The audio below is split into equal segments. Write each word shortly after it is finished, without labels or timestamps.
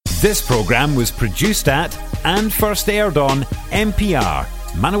This programme was produced at and first aired on MPR,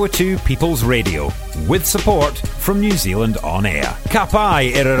 Manawatu People's Radio, with support from New Zealand On Air. Ka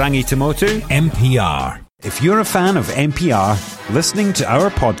pai Irarangi Tamotu, MPR. If you're a fan of MPR, listening to our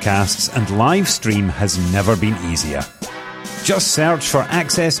podcasts and live stream has never been easier. Just search for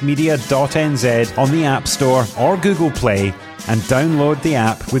accessmedia.nz on the App Store or Google Play and download the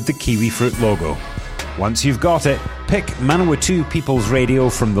app with the kiwi fruit logo. Once you've got it, pick Manawatu People's Radio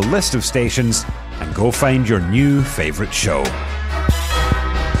from the list of stations and go find your new favourite show.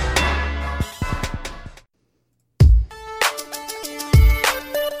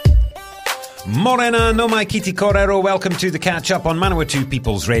 Morena no mai kiti korero. Welcome to the Catchup on Manawatu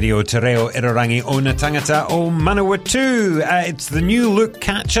People's Radio. Te reo irarangi o na tangata o Manawatu. It's the new look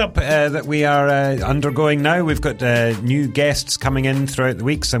Catchup that we are undergoing now. We've got new guests coming in throughout the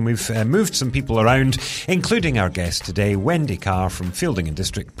weeks, and we've moved some people around, including our guest today, Wendy Carr from Feilding and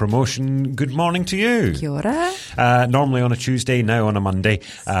District Promotion. Good morning to you. Kia ora. Normally on a Tuesday, now on a Monday.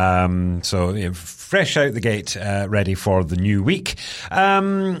 So fresh out the gate, ready for the new week.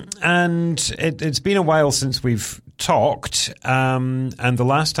 And it's been a while since we've talked, and the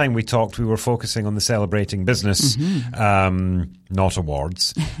last time we talked we were focusing on the Celebrating Business, not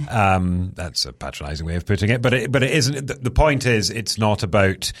awards. That's a patronising way of putting it, but it isn't. The point is, it's not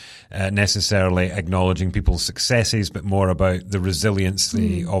about necessarily acknowledging people's successes, but more about the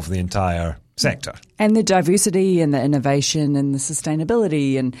resiliency of the entire sector. And the diversity and the innovation and the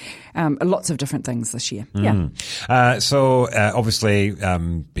sustainability and lots of different things this year. Yeah. So obviously,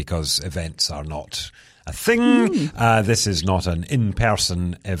 because events are not a thing, this is not an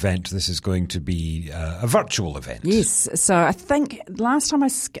in-person event. This is going to be a virtual event. Yes. So I think last time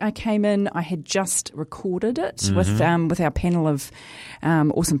I came in, I had just recorded it with our panel of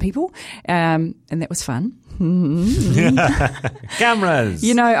awesome people, and that was fun. Cameras.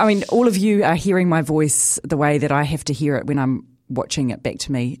 You know, I mean, all of you are hearing my voice the way that I have to hear it when I'm watching it back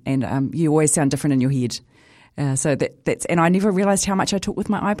to me, and you always sound different in your head. So that's, and I never realised how much I talk with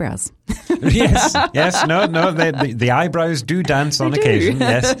my eyebrows. Yes, no, the eyebrows do dance on occasion.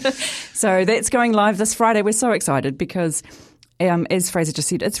 Yes. So that's going live this Friday. We're so excited because, as Fraser just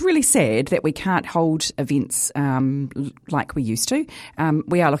said, it's really sad that we can't hold events like we used to.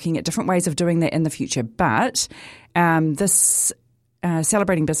 We are looking at different ways of doing that in the future, but this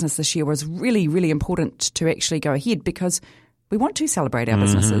Celebrating Business this year was really, really important to actually go ahead because we want to celebrate our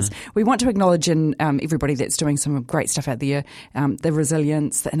businesses. We want to acknowledge everybody that's doing some great stuff out there, the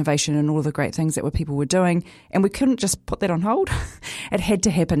resilience, the innovation, and all the great things that people were doing. And we couldn't just put that on hold. It had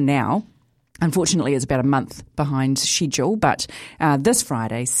to happen now. Unfortunately, it's about a month behind schedule, but this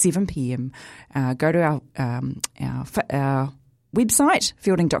Friday, 7 p.m, go to our website,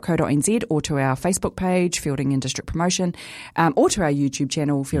 feilding.co.nz, or to our Facebook page, Feilding and District Promotion, or to our YouTube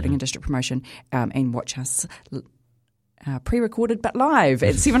channel, Feilding and District Promotion, and watch us pre-recorded but live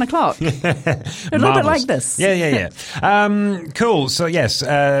at 7 o'clock. A little bit like this. Yeah. Cool. So yes,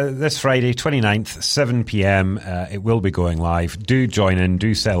 this Friday, 29th, 7 p.m, it will be going live. Do join in,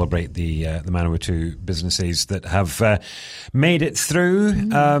 do celebrate the Manawatu businesses that have made it through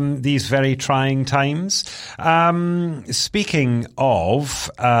these very trying times. Speaking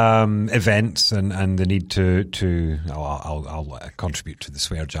of events and the need to I'll contribute to the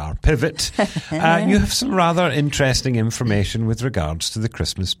swear jar pivot, you have some rather interesting information with regards to the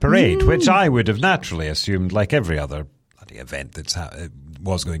Christmas parade, which I would have naturally assumed, like every other bloody event that's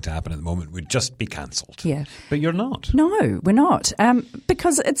was going to happen at the moment, would just be cancelled. Yeah. But you're not. No, we're not.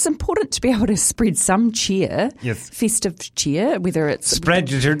 Because it's important to be able to spread some cheer, yes. Festive cheer, whether it's... Spread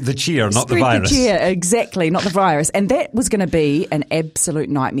the cheer, not the virus. Spread the cheer, exactly, not the virus. And that was going to be an absolute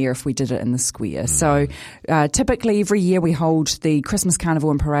nightmare if we did it in the square. So typically every year we hold the Christmas Carnival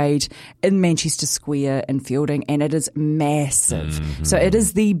and Parade in Manchester Square in Feilding, and it is massive. So it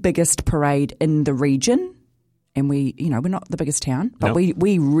is the biggest parade in the region. And we're not the biggest town, but nope.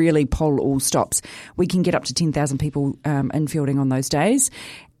 we really pull all stops. We can get up to 10,000 people in Feilding on those days.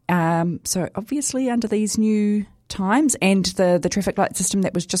 So obviously under these new times and the traffic light system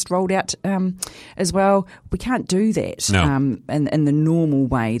that was just rolled out as well, we can't do that in the normal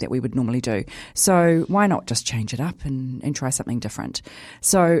way that we would normally do. So why not just change it up and try something different?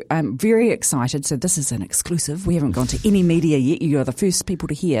 So I'm very excited. So this is an exclusive. We haven't gone to any media yet. You are the first people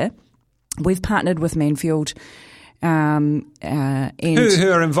to hear. We've partnered with Manfield. And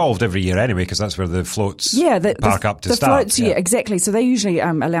who are involved every year anyway, because that's where the floats park up to the start. Floats, yeah, exactly. So they usually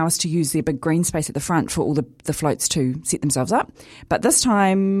allow us to use their big green space at the front for all the floats to set themselves up. But this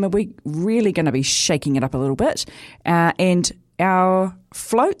time we're really going to be shaking it up a little bit. And our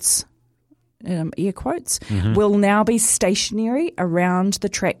floats air quotes, will now be stationary around the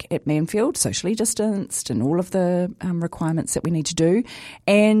track at Manfield, socially distanced and all of the requirements that we need to do.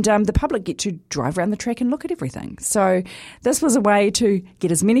 And the public get to drive around the track and look at everything. So this was a way to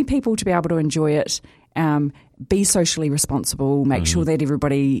get as many people to be able to enjoy it, be socially responsible, make sure that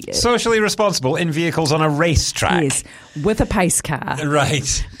everybody... Socially responsible in vehicles on a racetrack. Yes, with a pace car.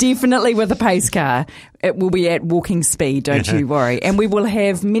 Right. Definitely with a pace car. It will be at walking speed, don't you worry. And we will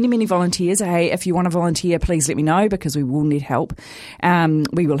have many, many volunteers. Hey, if you want to volunteer, please let me know because we will need help.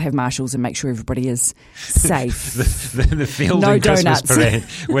 We will have marshals and make sure everybody is safe. the Feilding no Christmas donuts. parade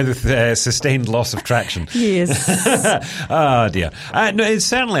with sustained loss of traction. Yes. Oh, dear. No, it's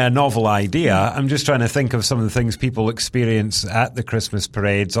certainly a novel idea. I'm just trying to think of some of the things people experience at the Christmas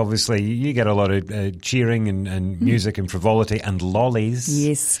parades. Obviously, you get a lot of cheering and music and frivolity and lollies.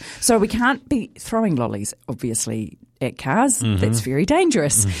 Yes. So we can't be throwing lollies, obviously, at cars. That's very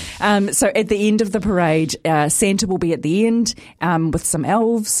dangerous. So at the end of the parade, Santa will be at the end with some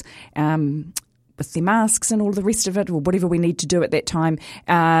elves, with their masks and all the rest of it, or whatever we need to do at that time,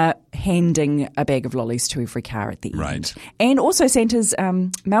 handing a bag of lollies to every car at the end. And also Santa's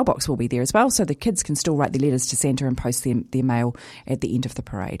mailbox will be there as well, so the kids can still write their letters to Santa and post their mail at the end of the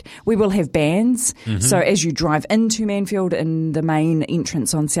parade. We will have bands, so as you drive into Manfield in the main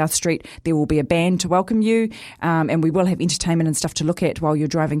entrance on South Street, there will be a band to welcome you, and we will have entertainment and stuff to look at while you're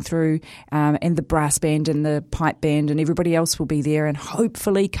driving through, and the brass band and the pipe band and everybody else will be there, and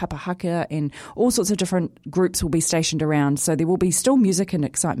hopefully kapahaka and all sorts of different groups will be stationed around. So there will be still music and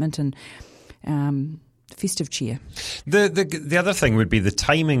excitement and festive cheer. The other thing would be the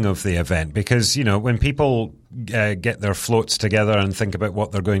timing of the event, because, you know, when people get their floats together and think about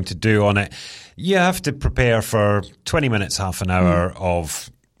what they're going to do on it, you have to prepare for 20 minutes, half an hour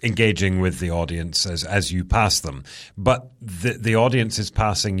of engaging with the audience as you pass them. But the audience is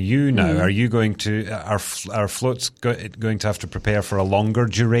passing you now. Are you going to, are floats going to have to prepare for a longer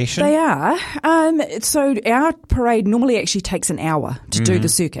duration? They are. So our parade normally actually takes an hour to do the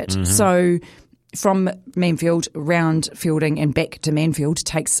circuit. So from Manfield, round Feilding and back to Manfield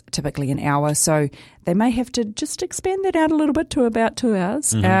takes typically an hour. So they may have to just expand that out a little bit to about 2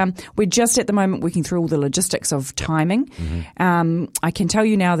 hours. We're just at the moment working through all the logistics of timing. I can tell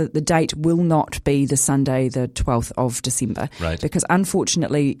you now that the date will not be the Sunday, the 12th of December. Right. Because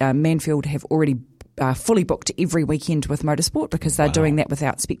unfortunately, Manfield have already fully booked every weekend with motorsport because they're doing that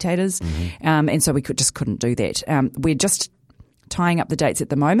without spectators. And so we just couldn't do that. We're just tying up the dates at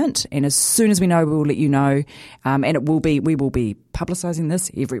the moment, and as soon as we know, we will let you know, and we will be publicising this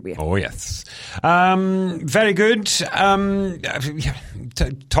everywhere. Oh yes, very good.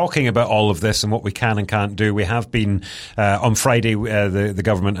 Talking about all of this and what we can and can't do, we have been on Friday. The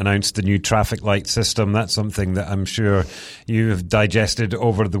government announced the new traffic light system. That's something that I'm sure you have digested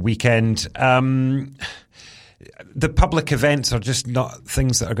over the weekend. The public events are just not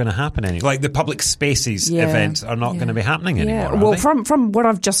things that are going to happen anymore. Like the public spaces events are not going to be happening anymore. Well, from what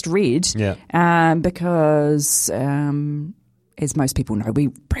I've just read, because as most people know, we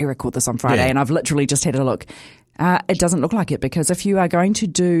pre-record this on Friday, and I've literally just had a look. It doesn't look like it, because if you are going to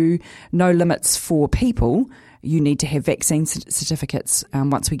do no limits for people, you need to have vaccine certificates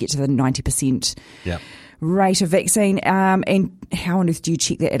once we get to the 90%. Rate of vaccine, and how on earth do you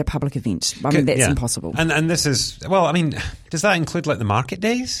check that at a public event? I mean, that's impossible. And this is, well, I mean, does that include like the market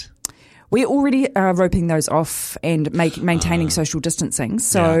days? We're already roping those off and maintaining social distancing.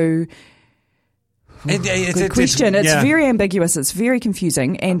 So, good question. It's very ambiguous. It's very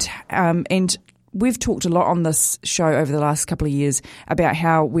confusing, and we've talked a lot on this show over the last couple of years about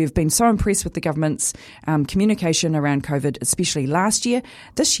how we've been so impressed with the government's communication around COVID, especially last year.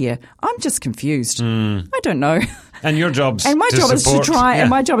 This year, I'm just confused. I don't know. And your job's and my to job support, is to try, and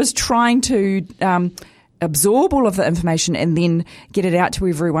my job is trying to absorb all of the information and then get it out to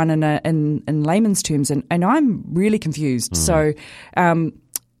everyone in layman's terms. And I'm really confused. So.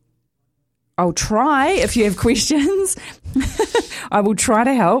 I'll try if you have questions. I will try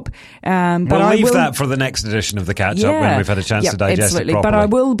to help. But we'll leave that for the next edition of the Catchup when we've had a chance to digest it properly. But I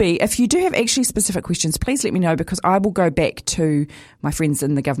will be. If you do have actually specific questions, please let me know, because I will go back to my friends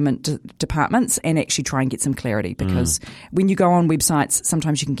in the government departments and actually try and get some clarity, because when you go on websites,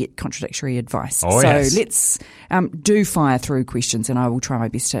 sometimes you can get contradictory advice. Let's do fire through questions, and I will try my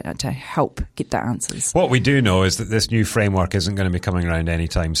best to help get the answers. What we do know is that this new framework isn't going to be coming around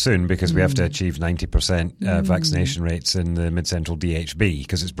anytime soon, because we have to achieve 90% vaccination rates in the mid-central DHB,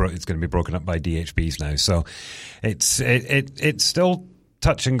 because it's going to be broken up by DHBs now. So it's still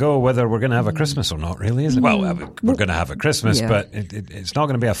touch and go whether we're going to have a Christmas or not, really, is it? Well, we're going to have a Christmas, but it's not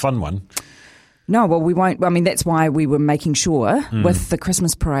going to be a fun one. No, well, we won't. I mean, that's why we were making sure with the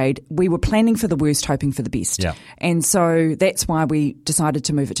Christmas parade, we were planning for the worst, hoping for the best. Yeah. And so that's why we decided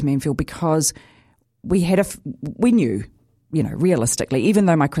to move it to Mansfield, because we knew, realistically, even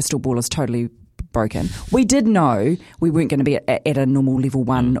though my crystal ball is totally broken, we did know we weren't going to be at a normal level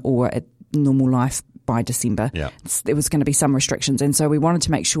 1 or at normal life by December. Yeah. There was going to be some restrictions. And so we wanted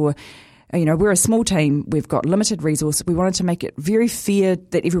to make sure, we're a small team, we've got limited resources. We wanted to make it very fair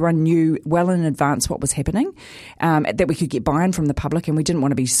that everyone knew well in advance what was happening, that we could get buy-in from the public, and we didn't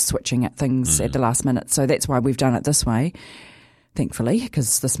want to be switching at things at the last minute. So that's why we've done it this way, thankfully,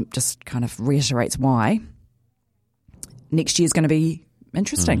 because this just kind of reiterates why next year's going to be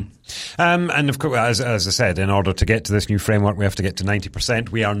interesting. And of course, as I said, in order to get to this new framework, we have to get to 90%.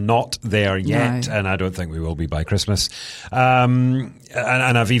 We are not there yet, and I don't think we will be by Christmas. And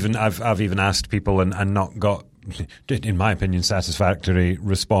I've even asked people and not got, in my opinion, satisfactory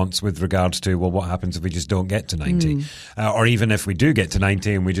response with regards to, well, what happens if we just don't get to 90? Or even if we do get to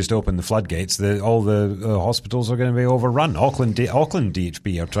 90 and we just open the floodgates, all the hospitals are going to be overrun. Auckland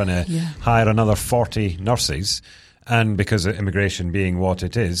DHB are trying to hire another 40 nurses. And because of immigration being what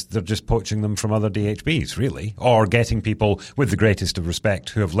it is, they're just poaching them from other DHBs, really, or getting people, with the greatest of respect,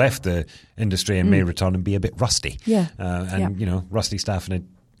 who have left the industry and may return and be a bit rusty. Rusty staff in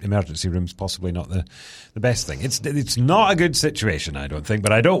emergency rooms possibly not the best thing. It's not a good situation, I don't think,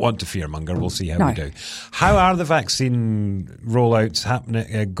 but I don't want to fearmonger. We'll see how we do. How are the vaccine rollouts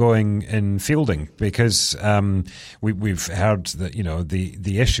happening, going in Feilding? Because we've heard that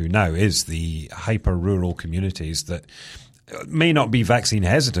the issue now is the hyper rural communities that may not be vaccine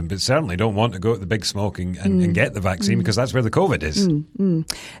hesitant, but certainly don't want to go to the big smoke and get the vaccine because that's where the COVID is.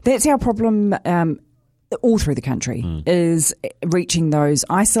 That's our problem. All through the country is reaching those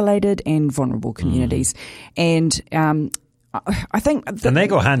isolated and vulnerable communities. And I think... and they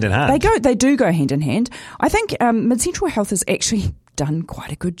go hand in hand. They do go hand in hand. I think Mid-Central Health has actually done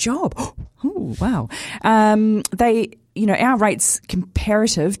quite a good job. Oh, wow. Our rates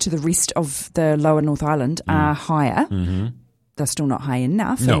comparative to the rest of the lower North Island are higher. They're still not high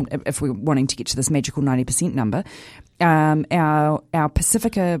enough. No. And if we're wanting to get to this magical 90% number. Our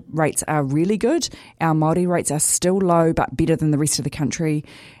Pacifica rates are really good. Our Māori rates are still low, but better than the rest of the country.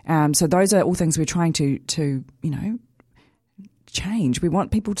 So those are all things we're trying to change. We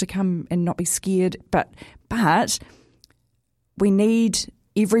want people to come and not be scared, but we need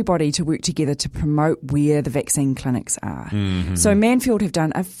everybody to work together to promote where the vaccine clinics are. So Mansfield have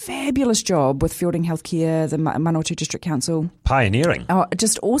done a fabulous job with Feilding Healthcare, the Manawatu District Council. Pioneering. Oh,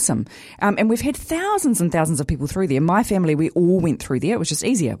 just awesome. And we've had thousands and thousands of people through there. My family, we all went through there. It was just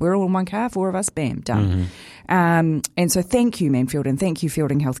easier. We're all in one car, 4 of us, bam, done. And so thank you, Mansfield, and thank you,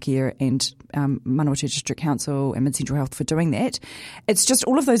 Feilding Healthcare and Manawatu District Council and Mid-Central Health for doing that. It's just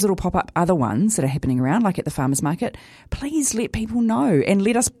all of those little pop-up other ones that are happening around, like at the farmers market. Please let people know and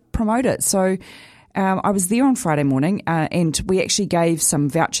let us promote it. So I was there on Friday morning and we actually gave some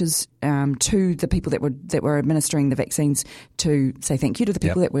vouchers to the people that were administering the vaccines to say thank you to the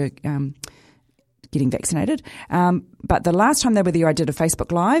people that were getting vaccinated. But the last time they were there, I did a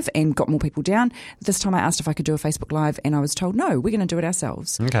Facebook Live and got more people down. This time I asked if I could do a Facebook Live and I was told, no, we're going to do it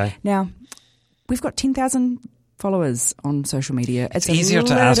ourselves. Okay. Now, we've got 10,000 followers on social media. It's easier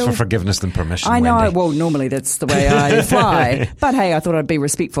to ask for forgiveness than permission, I know. Wendy. Well, normally that's the way I fly. But hey, I thought I'd be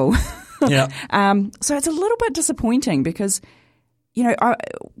respectful. Yeah. So it's a little bit disappointing because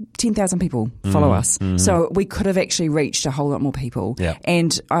 10,000 people follow us. So we could have actually reached a whole lot more people. Yeah.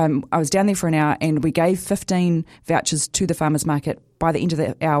 And I was down there for an hour and we gave 15 vouchers to the farmers market. By the end of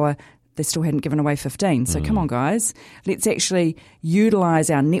the hour, they still hadn't given away 15. So come on, guys. Let's actually utilise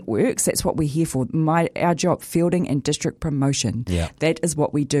our networks. That's what we're here for. Our job, Feilding and District Promotion. Yeah. That is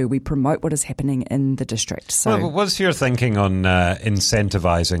what we do. We promote what is happening in the district. So, well, what's your thinking on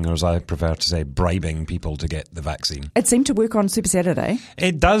incentivising, or as I prefer to say, bribing people to get the vaccine? It seemed to work on Super Saturday.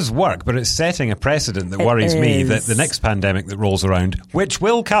 It does work, but it's setting a precedent that worries me that the next pandemic that rolls around, which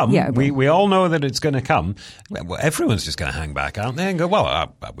will come, we all know that it's going to come, well, everyone's just going to hang back, aren't they? And go, well, I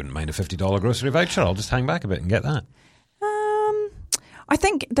wouldn't mind a $50 grocery voucher. I'll just hang back a bit and get that. I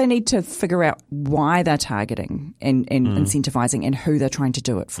think they need to figure out why they're targeting and incentivising and who they're trying to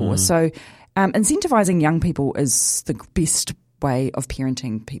do it for. So incentivising young people is the best way of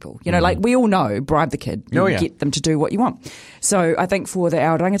parenting people. Like we all know, bribe the kid, get them to do what you want. So I think for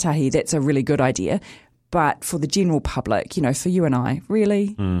our rangatahi, that's a really good idea. But for the general public, for you and I,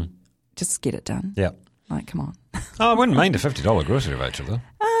 really, just get it done. Yeah. Like, come on. I wouldn't mind a $50 grocery voucher, though.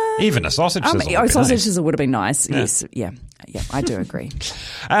 Even a sausage sizzle. Sausage sizzle would have been nice. Yeah. Yes, yeah, I do agree.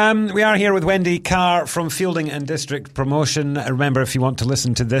 We are here with Wendy Carr from Feilding and District Promotion. Remember, if you want to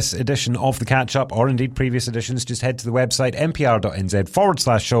listen to this edition of the Catchup, or indeed previous editions, just head to the website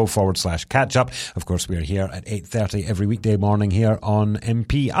mpr.nz/show/catchup. Of course, we are here at 8:30 every weekday morning here on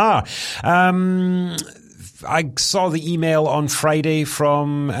MPR. I saw the email on Friday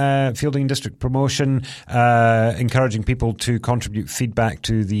from Feilding District Promotion encouraging people to contribute feedback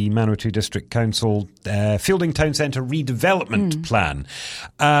to the Manawatu District Council Feilding Town Centre redevelopment plan.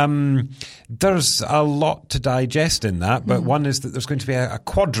 There's a lot to digest in that, but one is that there's going to be a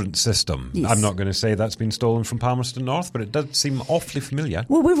quadrant system. Yes. I'm not going to say that's been stolen from Palmerston North, but it does seem awfully familiar.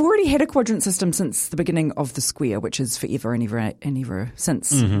 Well, we've already had a quadrant system since the beginning of the square, which is forever and ever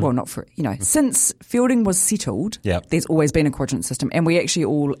since, well, not for, since Feilding was settled, there's always been a quadrant system, and we actually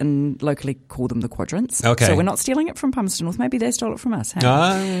all locally call them the quadrants. Okay. So we're not stealing it from Palmerston North. Maybe they stole it from us.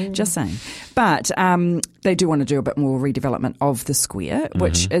 Just saying. But they do want to do a bit more redevelopment of the square,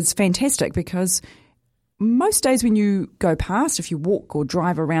 which is fantastic because most days when you go past, if you walk or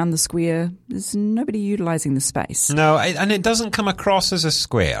drive around the square, there's nobody utilising the space. No, and it doesn't come across as a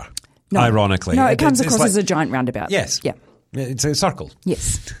square, ironically. No, it comes across as a giant roundabout. Yes. Yeah. It's a circle.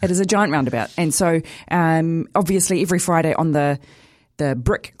 Yes, it is a giant roundabout. And so obviously every Friday on the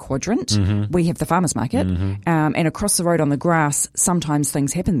brick quadrant, we have the farmers market, and across the road on the grass, sometimes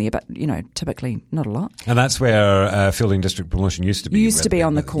things happen there, but, typically not a lot. And that's where Feilding District Promotion used to be. Used to be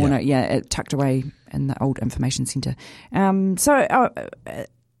on the corner, tucked away in the old information centre.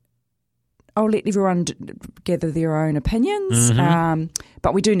 I'll let everyone gather their own opinions,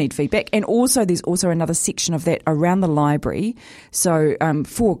 but we do need feedback. And also there's also another section of that around the library. So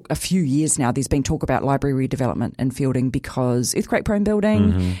for a few years now, there's been talk about library redevelopment in Feilding because earthquake-prone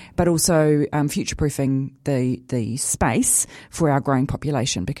building, but also future-proofing the space for our growing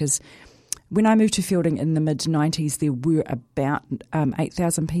population. Because when I moved to Feilding in the mid-90s, there were about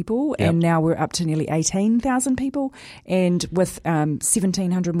 8,000 people, and now we're up to nearly 18,000 people. And with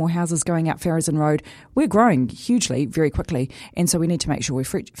 1,700 more houses going up Farrison Road, we're growing hugely, very quickly. And so we need to make sure we're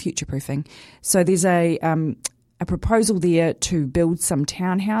future-proofing. So there's a proposal there to build some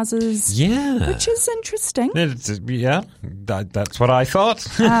townhouses, which is interesting. That's what I thought.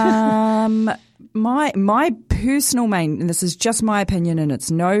 My personal and this is just my opinion, and it's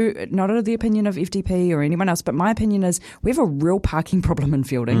not the opinion of FDP or anyone else, but my opinion is we have a real parking problem in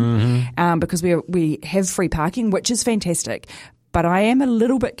Feilding because we have free parking, which is fantastic. But I am a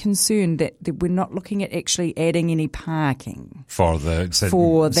little bit concerned that we're not looking at actually adding any parking for that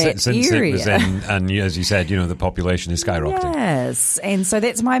area. It was in, and as you said, the population is skyrocketing. Yes, and so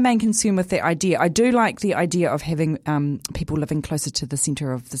that's my main concern with that idea. I do like the idea of having people living closer to the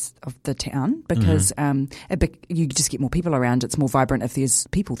centre of the town because you just get more people around. It's more vibrant if there's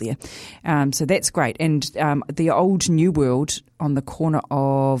people there. So that's great. And the old New World on the corner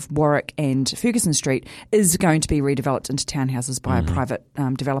of Warwick and Ferguson Street is going to be redeveloped into townhouses by a private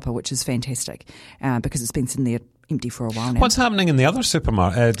developer, which is fantastic because it's been sitting there empty for a while now. What's happening in the other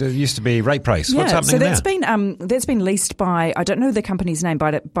supermarket? It used to be Right Price. What's happening there? So that's been leased by, I don't know the company's name,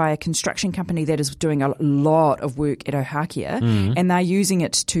 by a construction company that is doing a lot of work at Ohakia, and they're using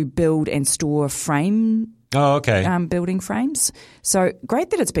it to build and store building frames. So great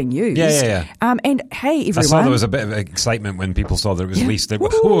that it's being used. Yeah. And hey, everyone. I saw there was a bit of excitement when people saw that it was leased.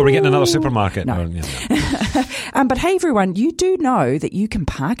 We're getting another supermarket. No. But hey, everyone, you do know that you can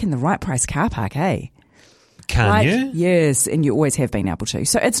park in the Right Price car park, hey? Can you? Yes, and you always have been able to.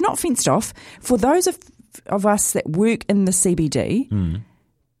 So it's not fenced off. For those of us that work in the CBD,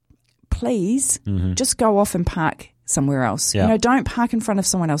 please just go off and park somewhere else. Don't park in front of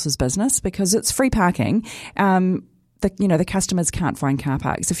someone else's business because it's free parking. The customers can't find car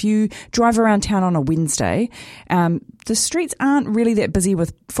parks. If you drive around town on a Wednesday, the streets aren't really that busy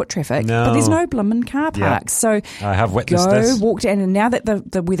with foot traffic, but there's no blimmin' car parks. So I have witnessed this. Walk down, and now that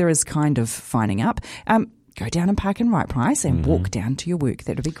the weather is kind of fining up, go down and park in Right Price and walk down to your work.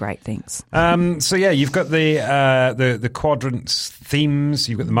 That would be great. Thanks. You've got the quadrants themes.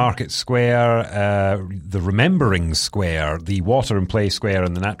 You've got the Market Square, the Remembering Square, the Water and Play Square,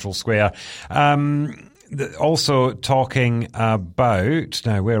 and the Natural Square. Also talking about,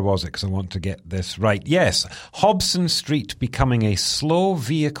 now where was it, because I want to get this right. Yes, Hobson Street becoming a slow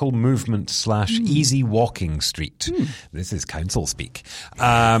vehicle movement / easy walking street. This is council speak.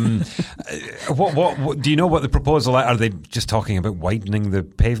 What do you know what the proposal are? They just talking about widening the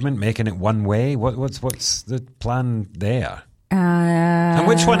pavement, making it one way? What's the plan there? And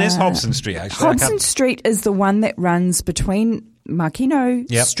which one is Hobson Street, actually? Hobson Street is the one that runs between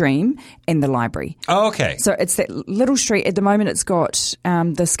Makino stream and the library. Oh, okay. So it's that little street. At the moment, it's got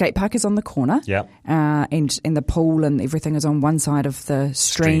the skate park is on the corner, and the pool and everything is on one side of the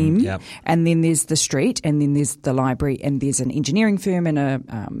stream. And then there's the street, and then there's the library, and there's an engineering firm and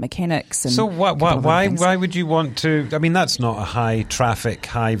a mechanics. And so why would you want to? I mean, that's not a high traffic,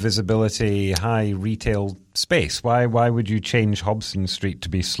 high visibility, high retail space. Why would you change Hobson Street to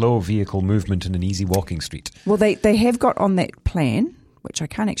be slow vehicle movement and an easy walking street? Well, they have got on that plan, which I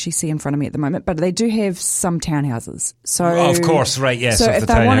can't actually see in front of me at the moment, but they do have some townhouses. So, of course, right, yes. So if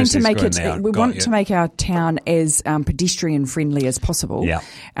they're wanting to make we want you. to make our town as pedestrian friendly as possible.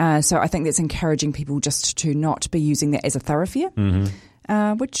 So I think that's encouraging people just to not be using that as a thoroughfare.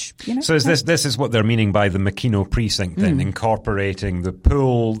 Which, So this is what they're meaning by the Makino precinct then, incorporating the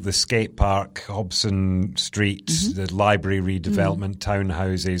pool, the skate park, Hobson Street, the library redevelopment,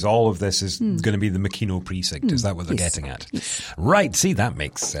 townhouses, all of this is going to be the Makino precinct. Is that what they're getting at? Right, see, that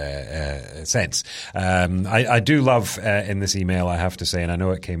makes sense. I do love in this email, I have to say, and I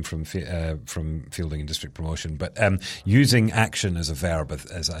know it came from Feilding and District Promotion, but using action as a verb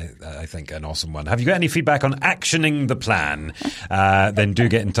is I think an awesome one. Have you got any feedback on actioning the plan? Then do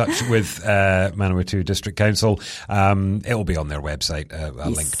get in touch with Manawatu District Council. It'll be on their website, a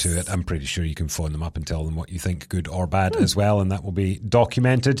link to it. I'm pretty sure you can phone them up and tell them what you think, good or bad as well, and that will be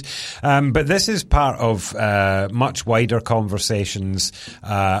documented. But this is part of much wider conversations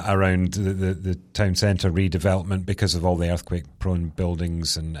around the town centre redevelopment because of all the earthquake-prone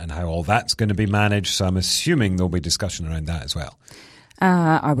buildings and how all that's going to be managed. So I'm assuming there'll be discussion around that as well.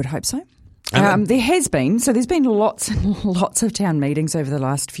 I would hope so. There has been. So there's been lots and lots of town meetings over the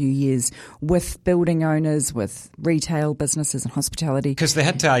last few years with building owners, with retail businesses and hospitality. Because they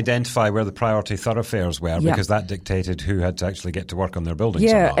had to identify where the priority thoroughfares were because that dictated who had to actually get to work on their buildings.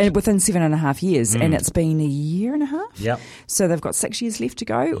 And within 7.5 years. And it's been a year and a half. So they've got 6 years left to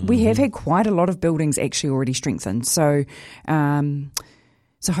go. We have had quite a lot of buildings actually already strengthened. So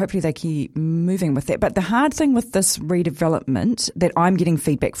So hopefully they keep moving with that. But the hard thing with this redevelopment that I'm getting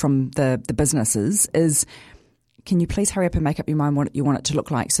feedback from the businesses is, can you please hurry up and make up your mind what you want it to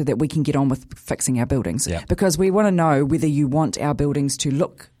look like so that we can get on with fixing our buildings? Because we want to know whether you want our buildings to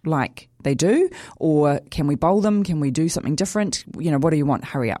look like they do, or can we bowl them? Can we do something different? What do you want?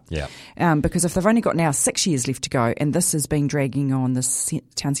 Hurry up. Because if they've only got now 6 years left to go, and this has been dragging on this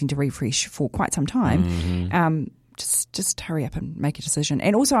town centre refresh for quite some time, just hurry up and make a decision.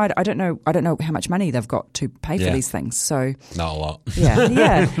 And also, I don't know how much money they've got to pay for these things. So not a lot.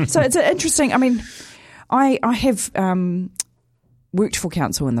 So it's interesting. I mean, I have worked for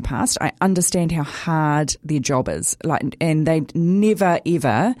council in the past. I understand how hard their job is. And they never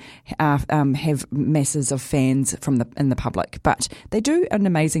ever have masses of fans in the public, but they do an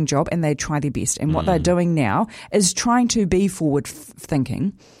amazing job and they try their best. And what they're doing now is trying to be forward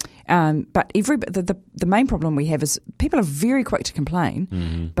thinking. But the main problem we have is people are very quick to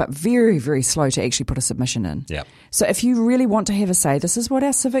complain, but very, very slow to actually put a submission in. So if you really want to have a say, this is what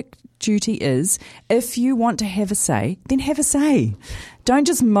our civic duty is. If you want to have a say, then have a say. Don't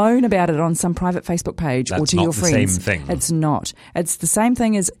just moan about it on some private Facebook page or to your friends. That's not the same thing. It's not. It's the same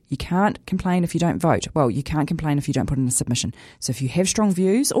thing as you can't complain if you don't vote. Well, you can't complain if you don't put in a submission. So if you have strong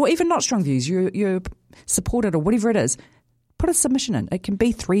views, or even not strong views, you're supported or whatever it is, put a submission in. It can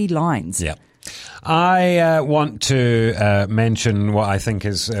be 3 lines. I want to mention what I think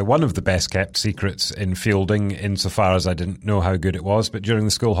is one of the best kept secrets in Feilding, insofar as I didn't know how good it was, but during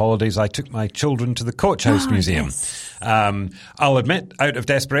the school holidays I took my children to the Coach House Museum. I'll admit, out of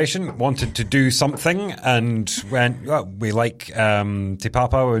desperation, wanted to do something and went, we like Te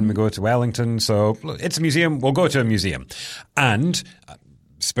Papa when we go to Wellington, so it's a museum, we'll go to a museum. And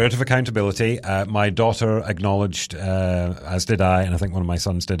spirit of accountability, my daughter acknowledged, as did I, and I think one of my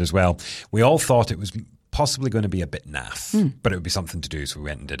sons did as well. We all thought it was possibly going to be a bit naff, but it would be something to do, so we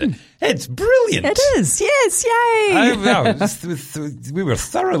went and did it. It's brilliant. It is, yes, yay! We were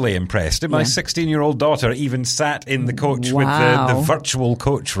thoroughly impressed. My 16-year-old daughter even sat in the coach with the virtual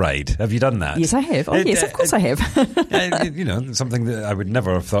coach ride. Have you done that? Yes, I have. Yes, of course I have. Something that I would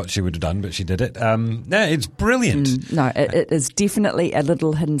never have thought she would have done, but she did it. It's brilliant. It is definitely a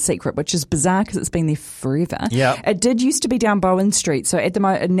little hidden secret, which is bizarre because it's been there forever. It did used to be down Bowen Street, so at the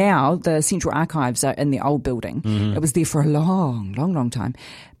moment now the Central Archives are in the old building. It was there for a long time.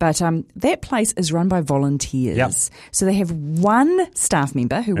 But that place is run by volunteers. So they have one staff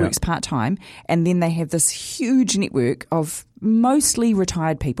member who works part-time, and then they have this huge network of mostly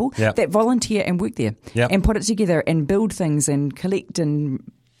retired people that volunteer and work there and put it together and build things and collect and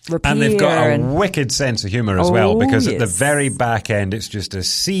repair. And they've got a wicked sense of humour as well, because at the yes. very back end, it's just a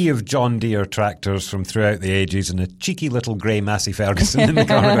sea of John Deere tractors from throughout the ages and a cheeky little grey Massey Ferguson in the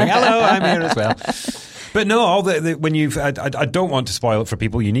corner going, hello, I'm here as well. But no, all when you've, I don't want to spoil it for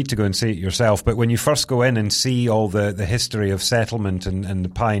people. You need to go and see it yourself. But when you first go in and see all the history of settlement and the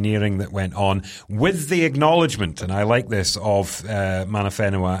pioneering that went on, with the acknowledgement, and I like this, of Mana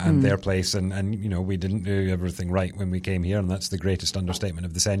Whenua and their place, and you know, we didn't do everything right when we came here, and that's the greatest understatement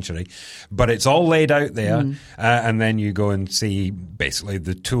of the century. But it's all laid out there, and then you go and see basically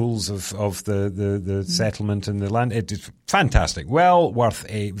the tools of the settlement and the land. It is fantastic. Well worth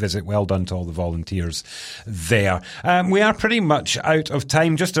a visit. Well done to all the volunteers there. We are pretty much out of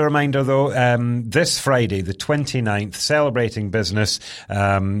time. Just a reminder though, this Friday, the 29th, Celebrating Business,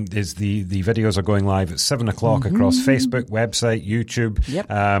 is the videos are going live at 7 o'clock across Facebook, website, YouTube.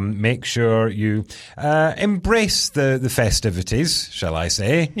 Yep. Make sure you embrace the festivities, shall I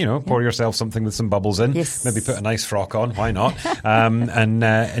say. You know, pour yourself something with some bubbles in. Yes. Maybe put a nice frock on. Why not?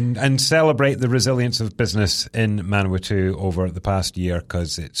 And celebrate the resilience of business in Manawatu over the past year,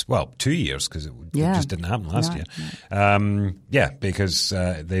 because it's, 2 years, because it just didn't happen last year. Because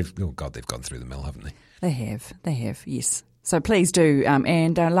they've gone through the mill, haven't they? They have, yes. So please do,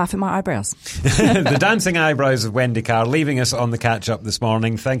 and laugh at my eyebrows. The dancing eyebrows of Wendy Carr leaving us on the Catchup this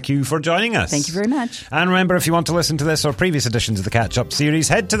morning. Thank you for joining us. Thank you very much. And remember, if you want to listen to this or previous editions of the Catchup series,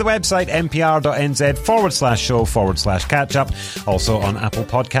 head to the website npr.nz/show/catchup. Also on Apple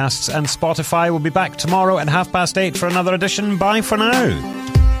Podcasts and Spotify. We'll be back tomorrow at 8:30 for another edition. Bye for now.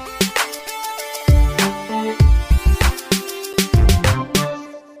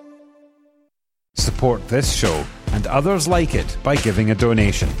 Support this show and others like it by giving a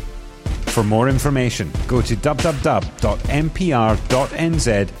donation. For more information, go to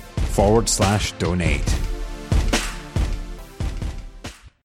www.npr.nz/donate.